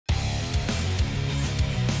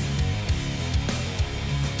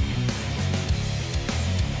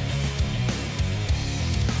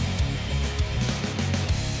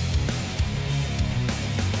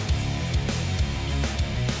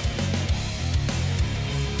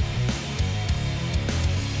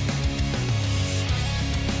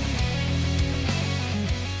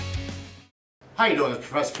How you doing? It's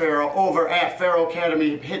Professor Pharaoh over at Pharaoh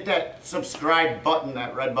Academy. Hit that subscribe button,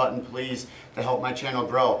 that red button, please, to help my channel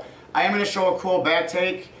grow. I am going to show a cool back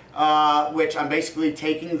take, which I'm basically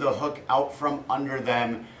taking the hook out from under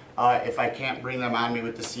them if I can't bring them on me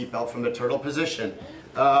with the seatbelt from the turtle position.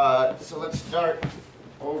 So let's start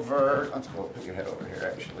over. Let's go put your head over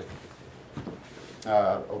here, actually.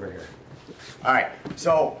 Over here. All right,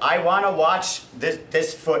 so I want to watch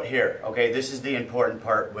this foot here, okay? This is the important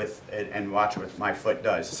part with it, and watch what my foot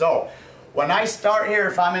does. So when I start here,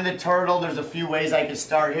 if I'm in the turtle, there's a few ways I can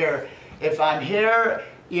start here. If I'm here,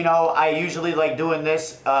 you know, I usually like doing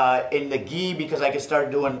this in the gi because I can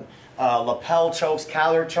start doing lapel chokes,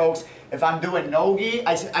 collar chokes. If I'm doing no gi,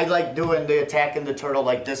 I like doing the attack in the turtle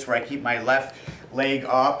like this, where I keep my left leg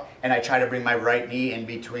up and I try to bring my right knee in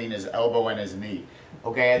between his elbow and his knee.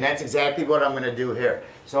 Okay, and that's exactly what I'm going to do here.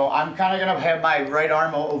 So I'm kind of going to have my right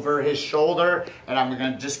arm over his shoulder, and I'm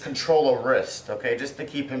going to just control a wrist, okay, just to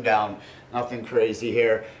keep him down. Nothing crazy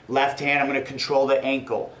here. Left hand, I'm going to control the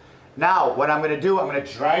ankle. Now, what I'm going to do, I'm going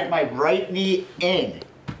to drag my right knee in.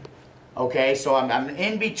 Okay, so I'm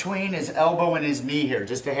in between his elbow and his knee here,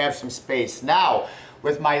 just to have some space. Now,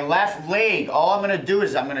 with my left leg, all I'm going to do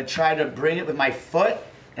is I'm going to try to bring it with my foot,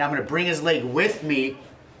 and I'm going to bring his leg with me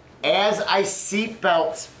as I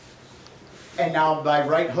seatbelt, and now my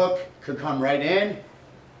right hook could come right in.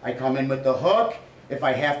 I come in with the hook. If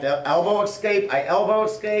I have to elbow escape, I elbow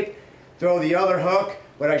escape. Throw the other hook,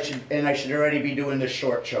 but I should already be doing the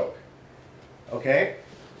short choke. Okay?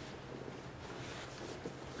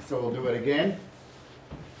 So we'll do it again.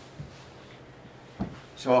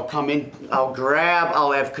 So I'll come in, I'll grab,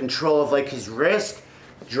 I'll have control of like his wrist,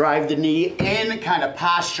 drive the knee in, kind of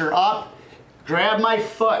posture up. Grab my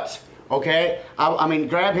foot, okay? I mean,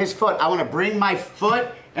 grab his foot. I want to bring my foot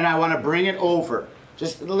and I want to bring it over.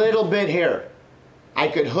 Just a little bit here. I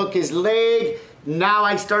could hook his leg. Now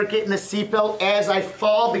I start getting the seatbelt as I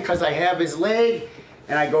fall because I have his leg.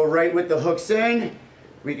 And I go right with the hooks in.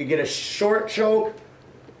 We could get a short choke,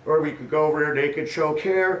 or we could go over a naked choke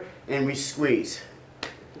here and we squeeze.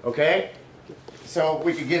 Okay? So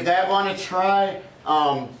we could give that one a try.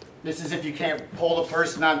 This is if you can't pull the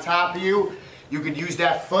person on top of you. You could use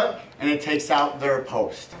that foot and it takes out their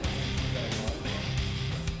post.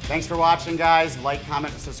 Thanks for watching, guys. Like,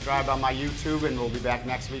 comment, and subscribe on my YouTube, and we'll be back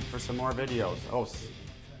next week for some more videos.